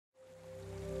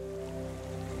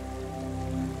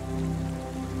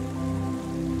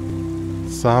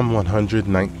Psalm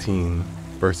 119,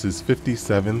 verses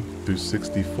 57 through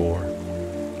 64.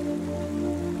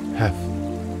 Heth.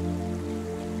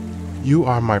 You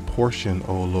are my portion,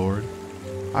 O Lord.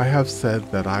 I have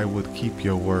said that I would keep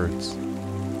your words.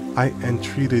 I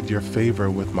entreated your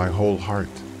favor with my whole heart.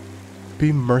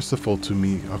 Be merciful to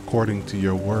me according to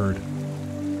your word.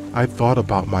 I thought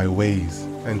about my ways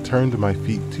and turned my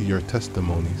feet to your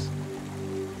testimonies.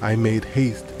 I made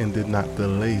haste and did not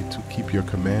delay to keep your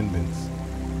commandments.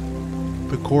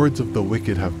 The cords of the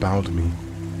wicked have bound me,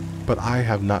 but I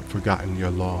have not forgotten your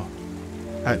law.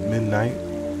 At midnight,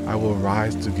 I will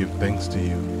rise to give thanks to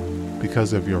you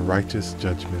because of your righteous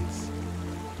judgments.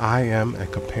 I am a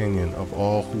companion of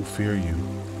all who fear you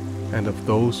and of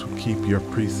those who keep your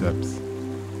precepts.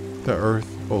 The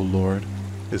earth, O Lord,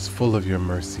 is full of your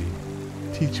mercy.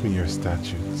 Teach me your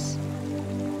statutes.